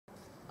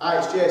Hi,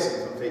 it's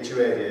Jason from Feature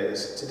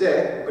Radiators.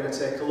 Today we're going to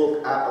take a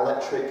look at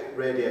electric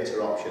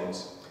radiator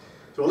options.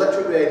 So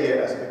electric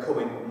radiators are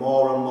becoming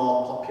more and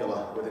more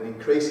popular, with an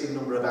increasing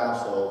number of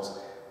households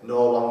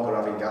no longer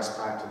having gas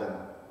piped to them.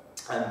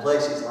 And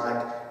places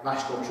like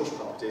National Trust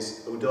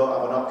properties who don't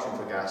have an option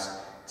for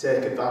gas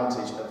take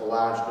advantage of the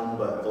large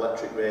number of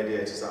electric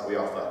radiators that we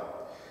offer.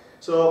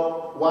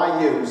 So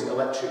why use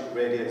electric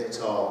radiators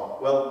at all?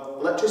 Well,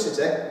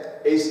 electricity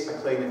is a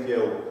cleaner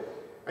fuel,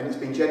 and it's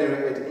been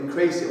generated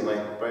increasingly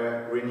by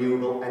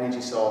renewable energy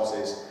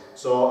sources,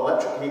 so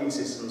electric heating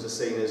systems are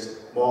seen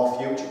as more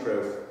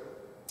future-proof.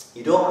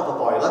 You don't have a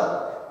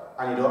boiler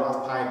and you don't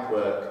have pipe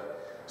work,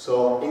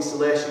 so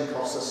installation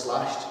costs are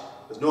slashed,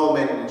 there's no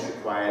maintenance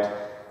required,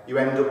 you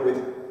end up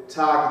with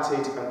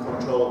targeted and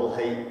controllable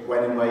heat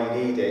when and where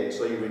you need it,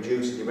 so you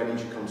reduce your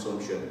energy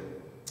consumption.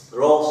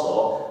 They're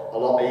also a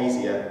lot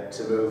easier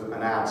to move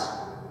and add.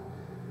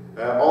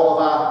 All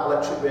of our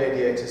electric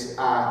radiators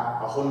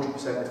are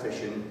 100%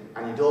 efficient,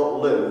 and you don't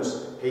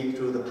lose heat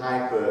through the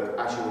pipework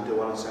as you would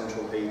do on a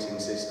central heating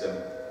system.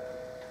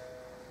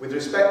 With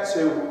respect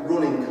to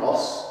running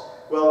costs,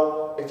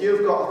 well, if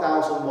you've got a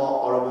 1000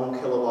 watt or a 1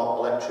 kilowatt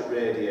electric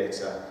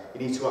radiator,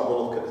 you need to have a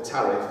look at the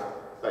tariff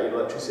that your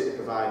electricity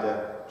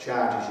provider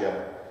charges you.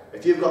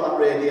 If you've got that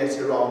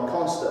radiator on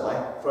constantly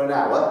for an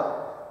hour,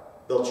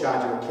 they'll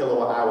charge you a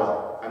kilowatt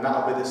hour, and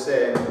that'll be the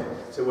same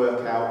to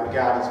work out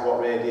regardless of what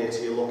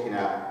radiator you're looking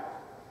at.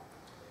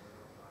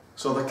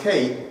 So the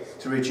key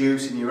to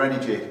reducing your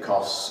energy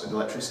costs and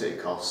electricity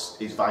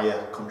costs is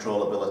via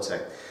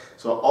controllability.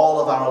 So all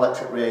of our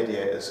electric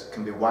radiators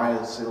can be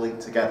wirelessly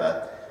linked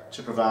together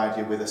to provide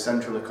you with a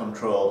centrally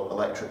controlled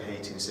electric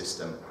heating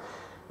system.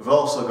 We've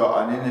also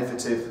got an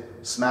innovative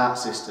smart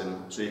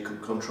system, so you can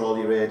control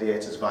your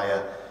radiators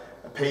via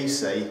a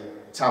PC,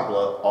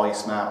 tablet or your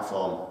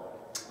smartphone.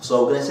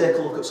 So we're going to take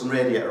a look at some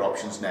radiator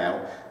options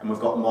now, and we've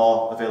got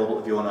more available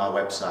to view on our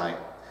website.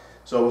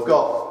 So we've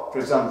got, for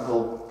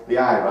example, the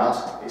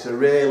IRAD. It's a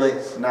really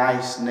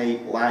nice,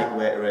 neat,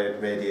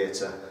 lightweight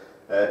radiator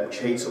which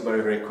heats up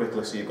very, very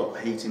quickly, so you've got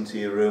heat into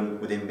your room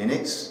within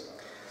minutes.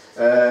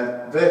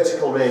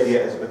 Vertical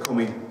radiators are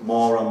becoming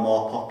more and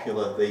more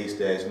popular these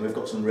days, and we've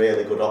got some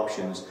really good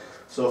options.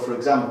 So for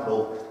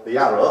example, the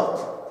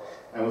Arrow,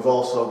 and we've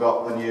also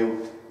got the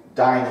new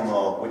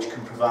Dynamo, which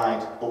can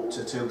provide up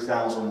to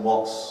 2000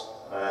 watts.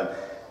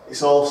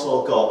 It's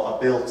also got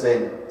a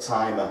built-in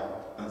timer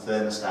and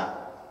thermostat.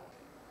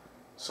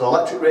 So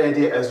electric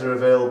radiators are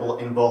available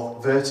in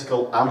both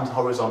vertical and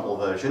horizontal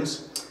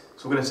versions.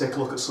 So we're going to take a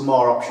look at some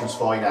more options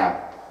for you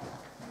now.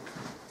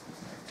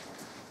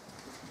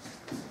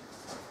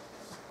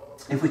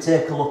 If we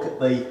take a look at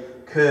the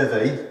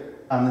Curvy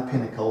and the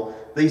Pinnacle,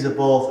 these are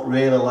both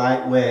really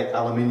lightweight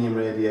aluminium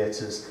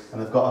radiators,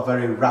 and they've got a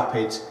very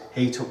rapid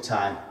heat up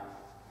time.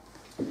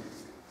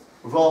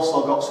 We've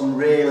also got some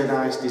really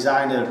nice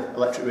designer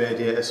electric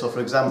radiators. So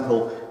for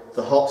example,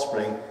 the Hot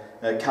Spring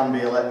can be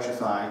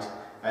electrified,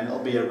 and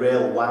it'll be a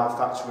real wow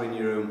factor in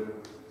your room.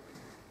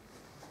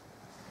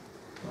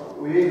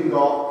 We've even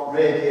got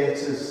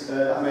radiators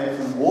that are made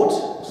from wood.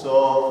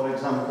 So for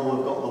example,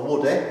 we've got the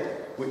Woody,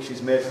 which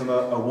is made from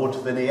a wood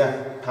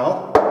veneer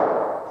panel.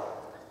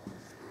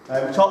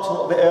 We talked a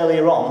little bit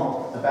earlier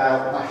on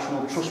about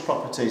National Trust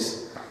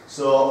properties.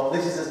 So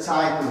this is a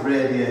type of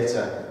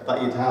radiator that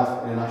you'd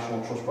have in a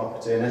National Trust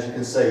property, and as you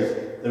can see,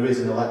 there is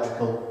an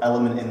electrical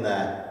element in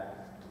there.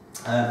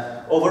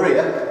 Over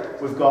here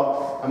we've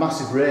got a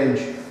massive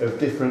range of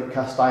different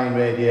cast iron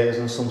radiators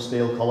and some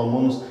steel column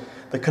ones.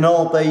 They can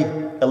all be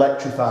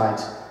electrified.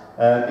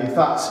 In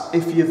fact,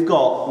 if you've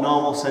got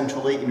normal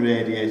central heating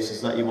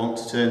radiators that you want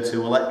to turn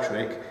to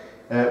electric,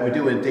 we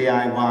do a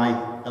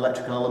DIY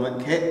electrical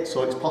element kit,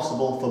 so it's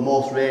possible for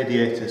most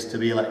radiators to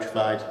be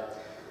electrified.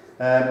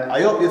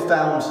 I hope you've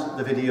found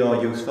the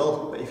video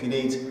useful, but if you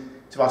need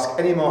to ask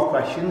any more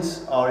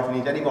questions or if you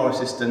need any more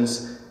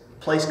assistance,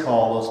 please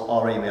call us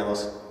or email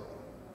us.